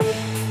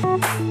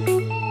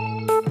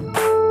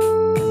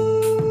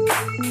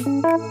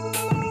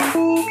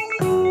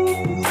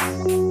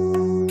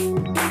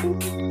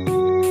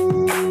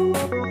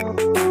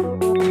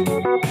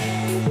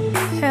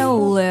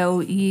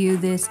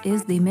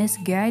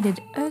Misguided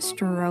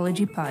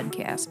Astrology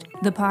Podcast,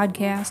 the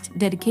podcast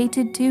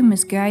dedicated to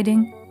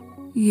misguiding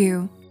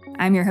you.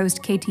 I'm your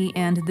host, KT,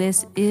 and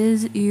this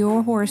is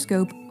your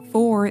horoscope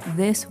for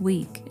this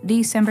week,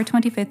 December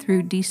 25th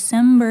through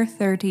December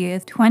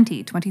 30th,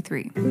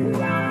 2023.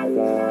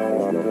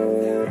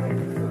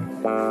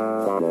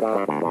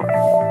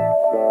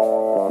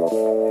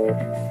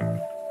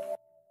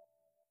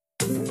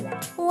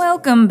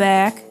 Welcome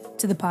back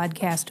to the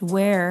podcast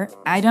where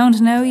I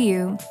don't know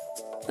you,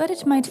 but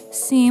it might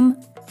seem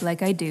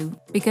like I do,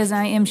 because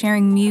I am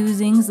sharing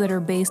musings that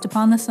are based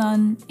upon the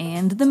sun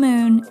and the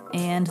moon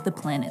and the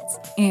planets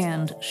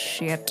and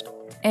shit.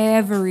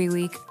 Every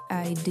week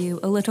I do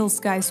a little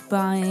sky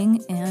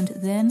spying and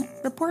then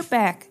report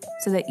back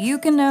so that you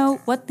can know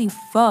what the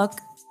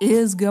fuck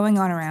is going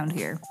on around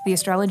here. The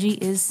astrology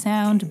is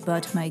sound,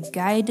 but my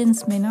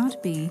guidance may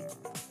not be.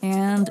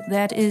 And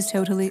that is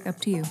totally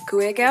up to you.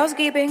 Quick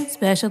housekeeping.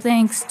 Special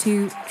thanks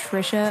to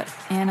Trisha,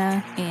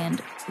 Anna,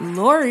 and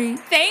Lori.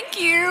 Thank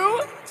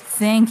you!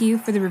 Thank you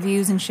for the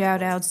reviews and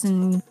shout-outs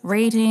and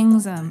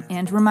ratings.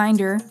 And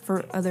reminder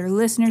for other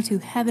listeners who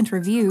haven't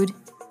reviewed,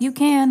 you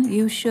can,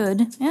 you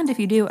should, and if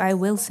you do, I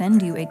will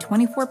send you a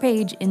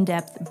 24-page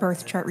in-depth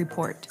birth chart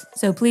report.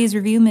 So please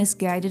review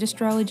Misguided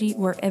Astrology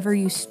wherever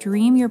you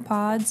stream your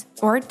pods,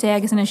 or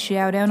tag us in a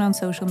shout-out on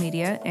social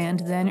media,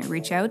 and then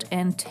reach out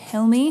and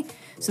tell me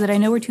so that I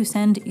know where to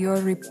send your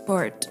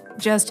report.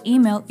 Just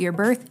email your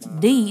birth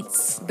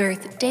dates,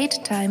 birth date,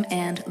 time,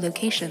 and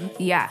location.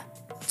 Yeah.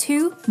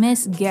 To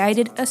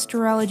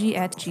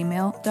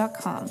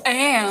misguidedastrology@gmail.com.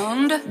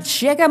 And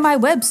check out my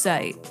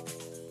website.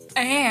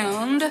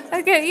 And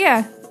okay,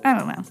 yeah, I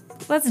don't know.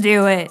 Let's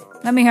do it.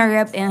 Let me hurry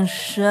up and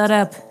shut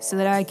up so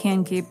that I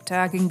can keep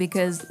talking,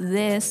 because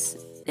this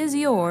is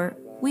your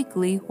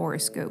weekly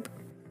horoscope.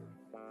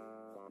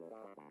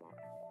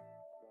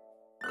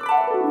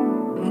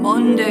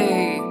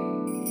 Monday.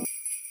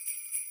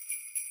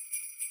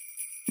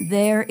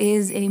 There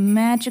is a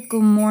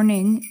magical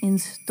morning in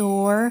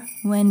store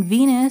when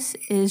Venus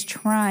is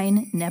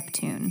trine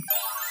Neptune.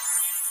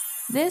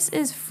 This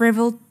is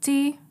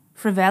frivolity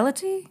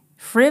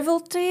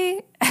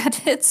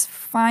at its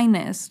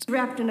finest.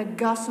 Wrapped in a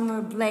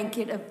gossamer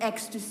blanket of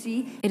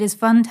ecstasy. It is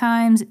fun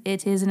times.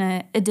 It is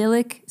an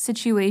idyllic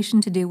situation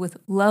to do with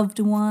loved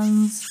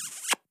ones,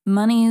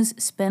 monies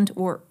spent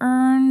or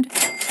earned,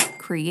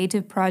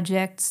 creative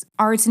projects,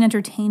 arts and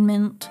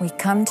entertainment. We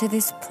come to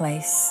this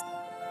place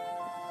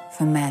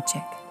for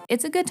magic.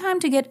 It's a good time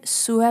to get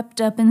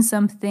swept up in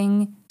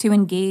something, to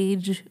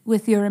engage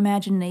with your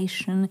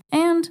imagination,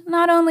 and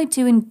not only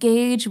to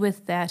engage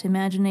with that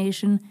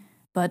imagination,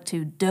 but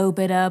to dope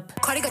it up,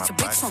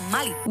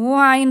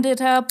 wind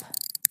it up,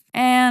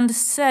 and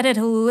set it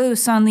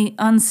loose on the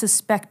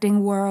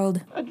unsuspecting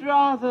world. I'd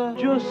rather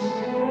just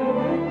sit.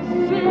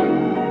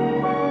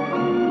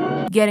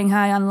 Getting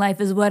high on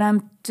life is what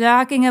I'm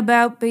talking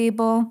about,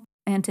 people.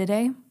 And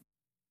today,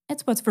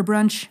 it's what's for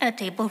brunch. A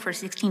table for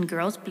 16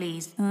 girls,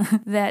 please.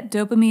 That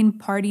dopamine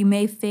party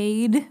may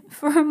fade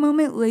for a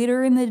moment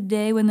later in the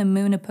day when the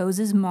moon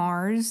opposes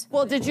Mars.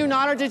 Well, did you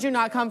not or did you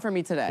not come for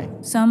me today?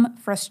 Some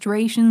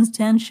frustrations,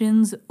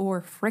 tensions,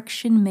 or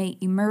friction may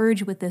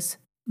emerge with this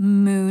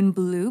moon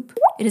bloop.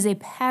 It is a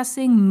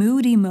passing,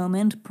 moody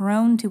moment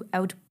prone to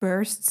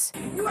outbursts.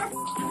 You are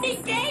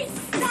f***ing gay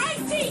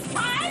 90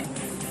 times!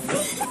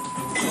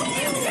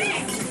 You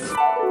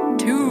bitch!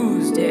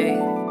 Tuesday.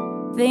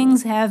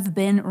 Things have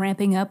been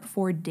ramping up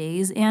for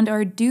days and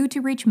are due to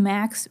reach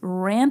max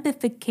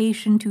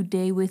rampification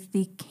today with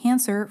the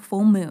Cancer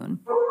full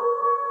moon.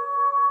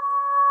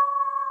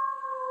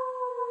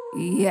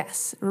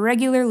 Yes,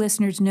 regular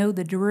listeners know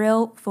the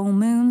drill. Full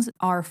moons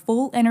are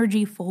full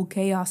energy, full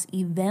chaos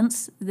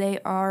events.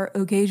 They are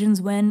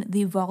occasions when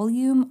the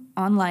volume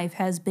on life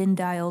has been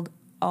dialed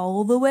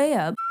all the way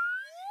up.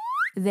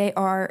 They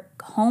are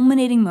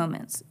culminating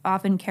moments,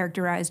 often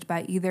characterized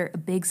by either a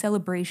big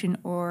celebration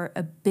or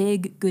a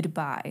big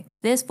goodbye.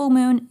 This full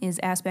moon is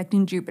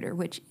aspecting Jupiter,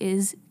 which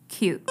is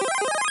cute.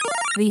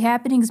 The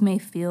happenings may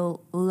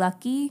feel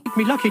lucky,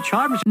 Me lucky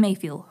charms. may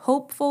feel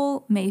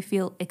hopeful, may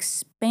feel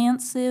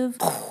expansive.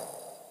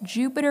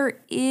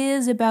 Jupiter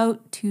is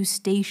about to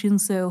station,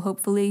 so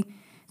hopefully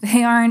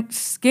they aren't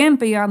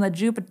skimpy on the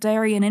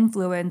Jupiterian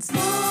influence.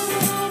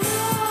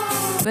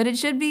 But it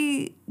should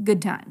be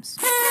good times.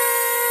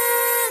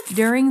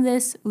 During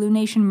this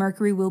lunation,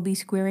 Mercury will be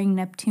squaring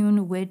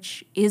Neptune,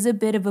 which is a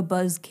bit of a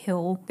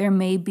buzzkill. There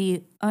may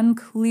be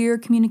unclear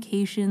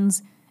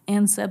communications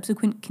and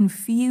subsequent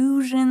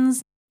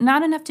confusions.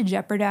 Not enough to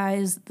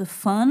jeopardize the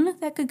fun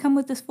that could come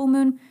with this full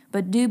moon,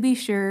 but do be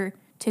sure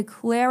to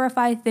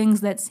clarify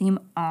things that seem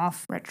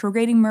off.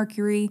 Retrograding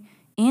Mercury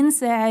in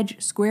Sag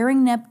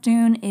squaring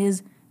Neptune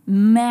is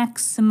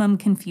maximum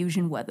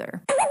confusion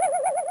weather.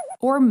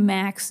 Or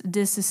max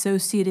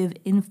dissociative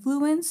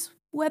influence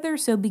weather,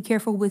 so be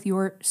careful with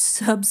your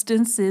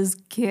substances,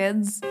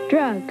 kids.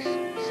 Drugs.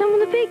 Some of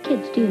the big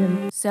kids do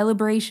them.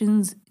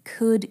 Celebrations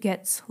could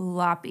get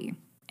sloppy.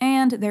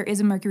 And there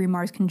is a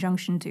Mercury-Mars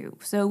conjunction too.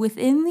 So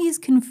within these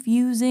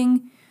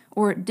confusing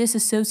or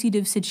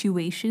disassociative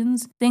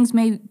situations, things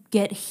may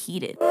get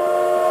heated.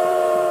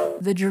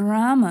 The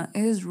drama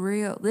is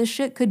real. This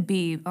shit could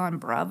be on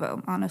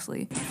Bravo,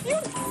 honestly.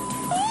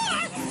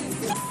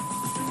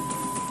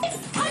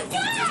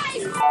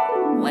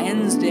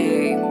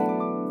 Wednesday.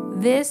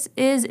 This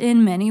is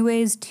in many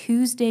ways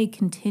Tuesday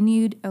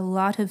continued. A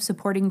lot of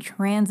supporting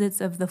transits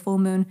of the full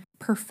moon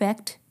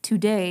perfect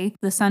today.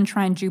 The Sun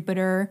trine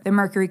Jupiter, the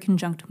Mercury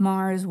conjunct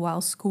Mars while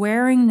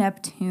squaring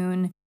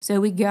Neptune. So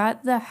we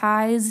got the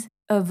highs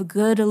of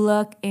good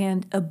luck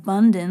and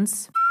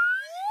abundance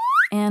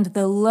and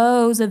the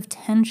lows of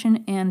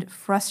tension and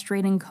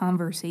frustrating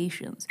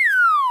conversations.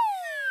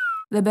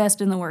 The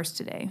best and the worst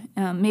today.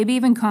 Maybe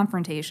even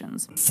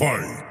confrontations.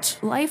 Fight!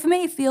 Life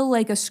may feel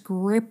like a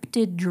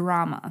scripted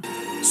drama.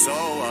 So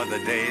are the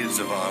days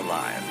of our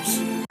lives.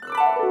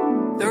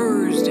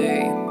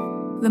 Thursday.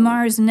 The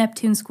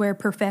Mars-Neptune square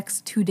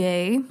perfects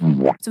today,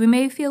 so we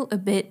may feel a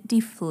bit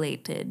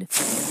deflated.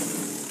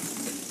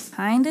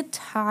 Kinda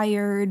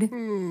tired,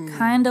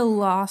 kinda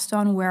lost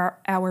on where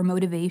our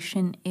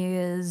motivation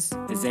is.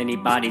 Has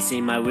anybody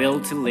seen my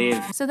will to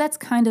live? So that's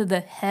kind of the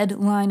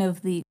headline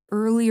of the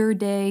earlier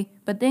day,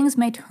 but things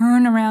may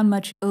turn around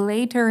much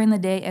later in the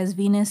day as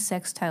Venus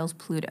sextiles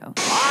Pluto.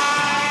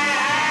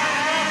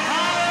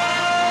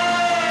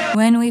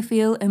 When we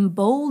feel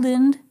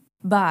emboldened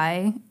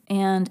by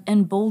and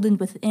emboldened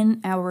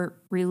within our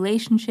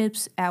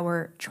relationships,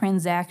 our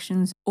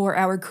transactions, or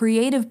our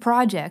creative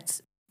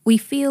projects, we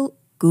feel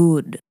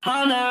good.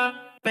 Harder,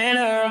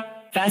 better,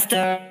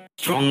 faster,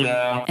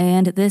 stronger.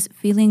 And this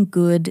feeling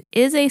good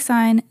is a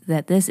sign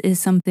that this is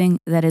something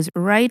that is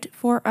right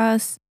for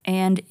us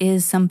and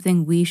is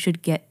something we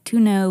should get to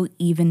know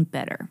even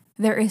better.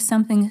 There is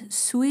something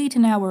sweet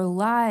in our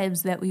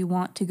lives that we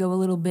want to go a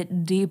little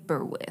bit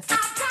deeper with.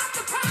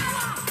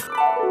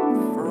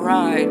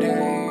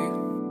 Friday.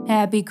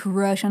 Happy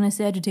crush on a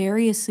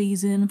Sagittarius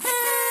season.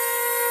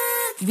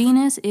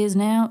 Venus is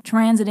now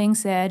transiting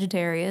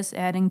Sagittarius,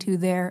 adding to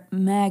their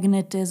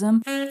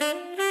magnetism.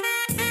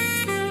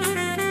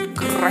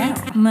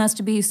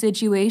 Must be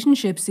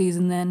situationship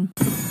season then.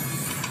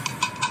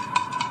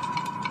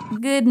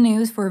 Good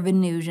news for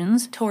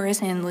Venusians,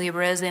 Taurus and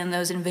Libras and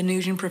those in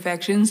Venusian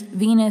perfections.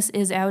 Venus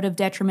is out of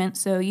detriment,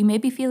 so you may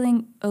be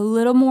feeling a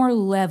little more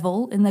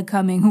level in the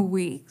coming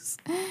weeks.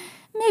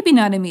 Maybe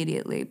not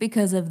immediately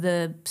because of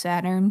the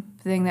Saturn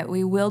thing that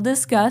we will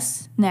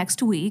discuss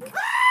next week.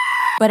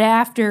 But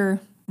after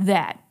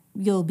that,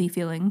 you'll be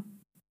feeling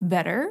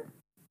better.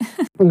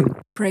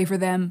 Pray for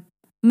them.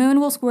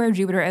 Moon will square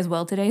Jupiter as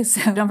well today,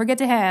 so don't forget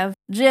to have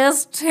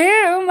just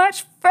too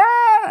much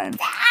fun.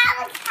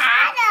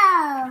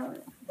 Avocado!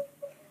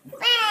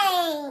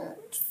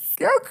 Thanks!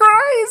 Go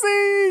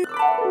crazy!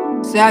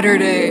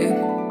 Saturday.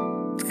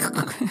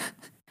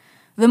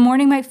 The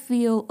morning might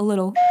feel a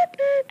little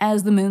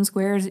as the moon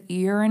squares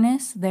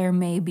Uranus. There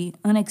may be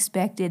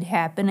unexpected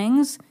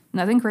happenings.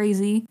 Nothing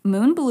crazy.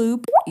 Moon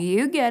bloop.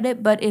 You get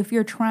it. But if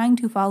you're trying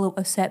to follow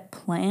a set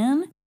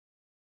plan,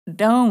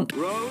 don't.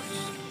 Roads?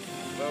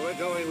 Where we're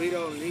going, we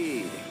don't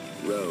need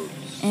roads.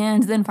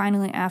 And then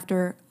finally,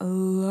 after a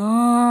long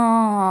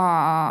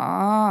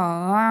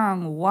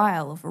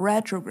while of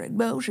retrograde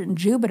motion,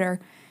 Jupiter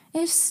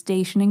is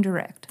stationing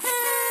direct.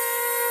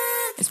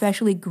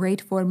 Especially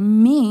great for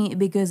me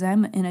because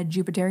I'm in a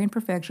Jupiterian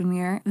perfection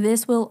year.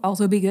 This will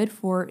also be good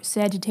for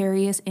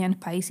Sagittarius and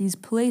Pisces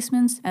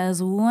placements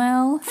as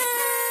well.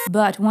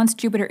 But once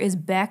Jupiter is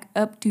back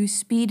up to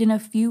speed in a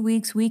few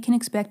weeks, we can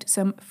expect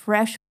some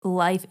fresh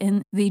life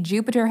in the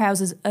Jupiter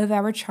houses of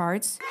our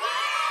charts.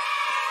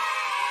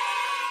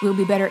 We'll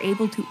be better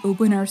able to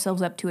open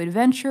ourselves up to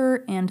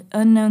adventure and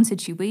unknown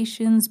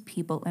situations,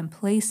 people and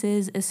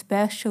places,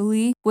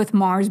 especially with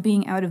Mars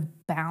being out of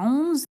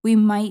bounds. We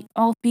might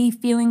all be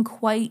feeling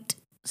quite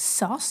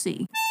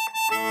saucy.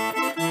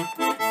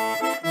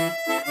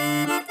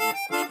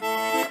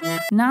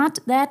 Not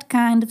that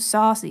kind of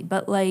saucy,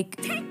 but like...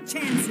 Take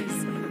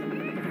chances.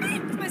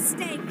 Make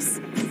mistakes.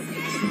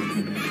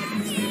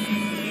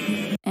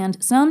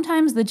 And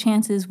sometimes the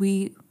chances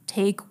we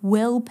take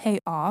will pay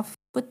off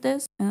with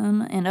this,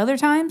 and other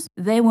times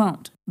they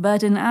won't.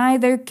 But in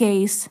either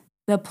case,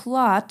 the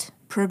plot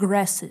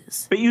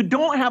progresses. But you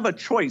don't have a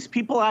choice.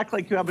 People act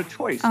like you have a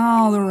choice.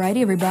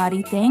 Alrighty,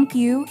 everybody. Thank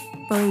you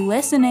for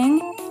listening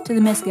to the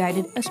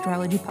Misguided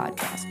Astrology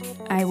Podcast.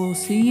 I will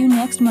see you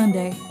next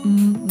Monday.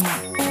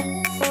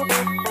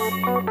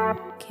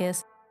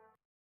 Kiss.